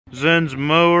Zinn's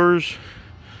Mowers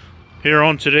here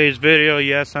on today's video.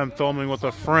 Yes, I'm filming with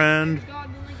a friend.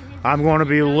 I'm going to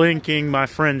be linking my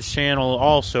friend's channel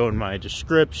also in my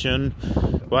description.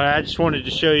 But I just wanted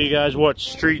to show you guys what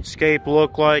Streetscape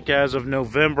looked like as of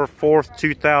November 4th,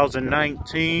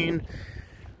 2019.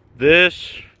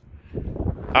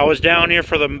 I was down here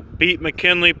for the Beat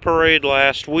McKinley parade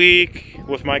last week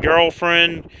with my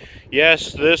girlfriend.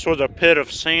 Yes, this was a pit of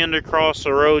sand across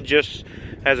the road just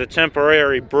as a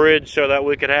temporary bridge so that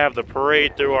we could have the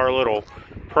parade through our little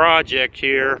project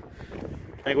here.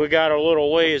 I think we got a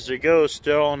little ways to go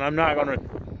still, and I'm not going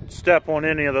to step on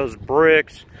any of those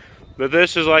bricks. But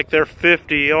this is like their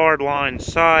 50-yard line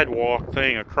sidewalk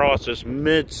thing across this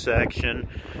midsection.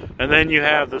 And then you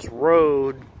have this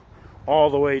road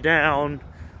all the way down.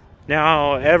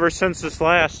 Now, ever since this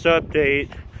last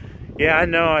update, yeah, I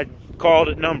know I called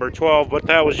it number 12, but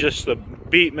that was just the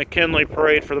Beat McKinley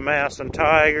parade for the Massillon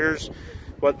Tigers.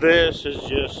 But this is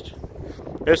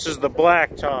the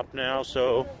blacktop now,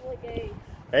 so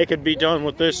they could be done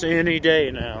with this any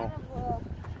day now.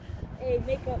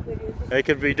 They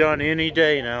could be done any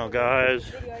day now, guys.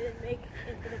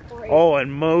 Oh,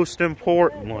 and most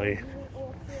importantly,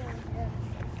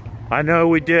 I know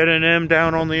we did an M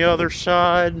down on the other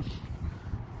side.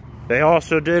 They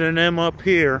also did an M up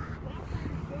here.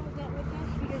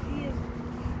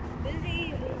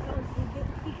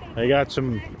 They got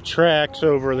some tracks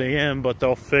over the M, but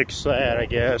they'll fix that, I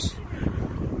guess.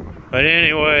 But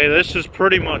anyway, this is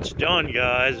pretty much done,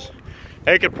 guys.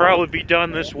 They could probably be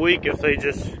done this week if they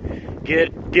just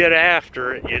get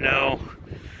after it, you know.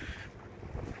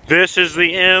 This is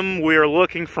the M. We are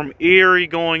looking from Erie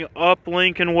going up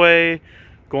Lincoln Way,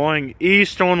 going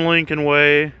east on Lincoln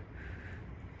Way.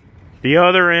 The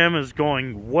other M is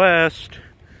going west,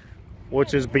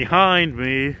 which is behind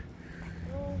me.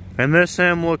 And this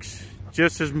M looks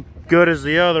just as good as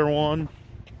the other one.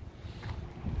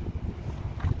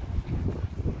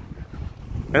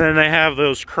 And then they have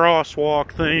those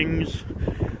crosswalk things.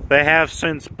 They have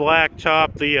since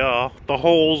blacktopped the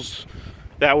holes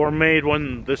that were made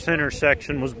when this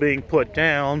intersection was being put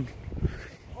down.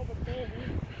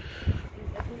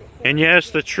 And yes,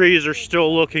 the trees are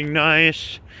still looking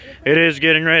nice. It is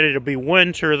getting ready to be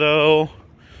winter though.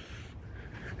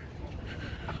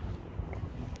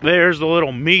 There's the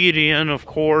little median, of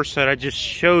course, that I just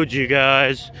showed you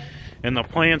guys. And the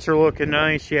plants are looking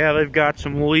nice. Yeah, they've got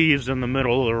some leaves in the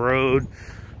middle of the road.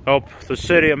 Oh, the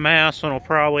city of Massillon will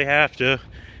probably have to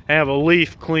have a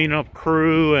leaf cleanup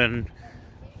crew and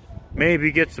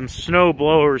maybe get some snow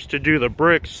blowers to do the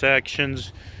brick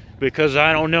sections, because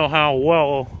I don't know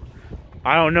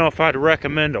if I'd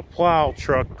recommend a plow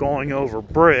truck going over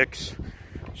bricks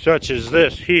such as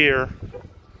this here.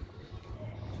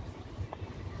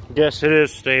 Guess it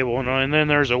is stable. And then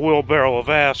there's a wheelbarrow of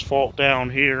asphalt down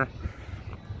here.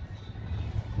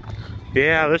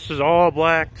 Yeah, this is all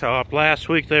blacktop. Last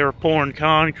week they were pouring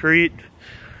concrete,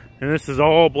 and this is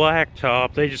all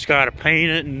blacktop. They just got to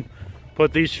paint it and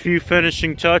put these few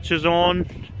finishing touches on.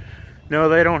 No,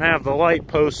 they don't have the light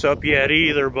posts up yet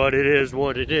either, but it is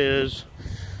what it is.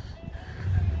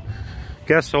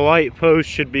 Guess the light post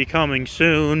should be coming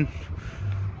soon.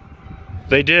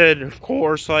 They did, of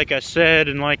course, like I said,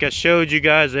 and like I showed you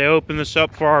guys, they opened this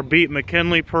up for our Beat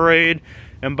McKinley parade.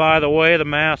 And by the way, the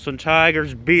Massillon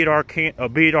Tigers beat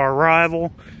our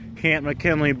rival, Camp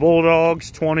McKinley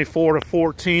Bulldogs,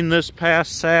 24-14 this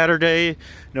past Saturday,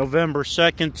 November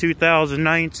 2nd,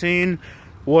 2019,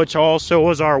 which also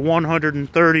was our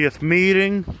 130th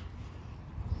meeting.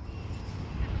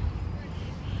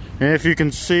 And if you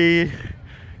can see,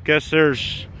 guess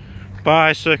there's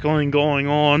bicycling going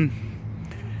on.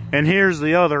 And here's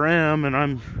the other M, and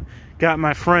I'm got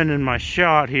my friend in my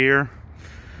shot here.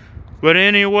 But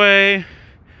anyway,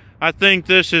 I think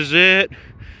this is it.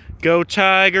 Go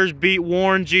Tigers, beat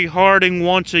Warren G. Harding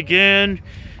once again.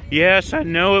 Yes, I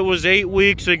know it was 8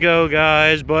 weeks ago,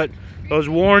 guys, but those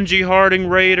Warren G. Harding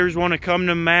Raiders want to come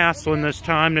to Massillon this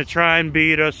time to try and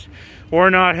beat us.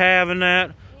 We're not having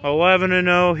that.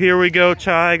 11-0. Here we go,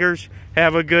 Tigers.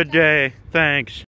 Have a good day. Thanks.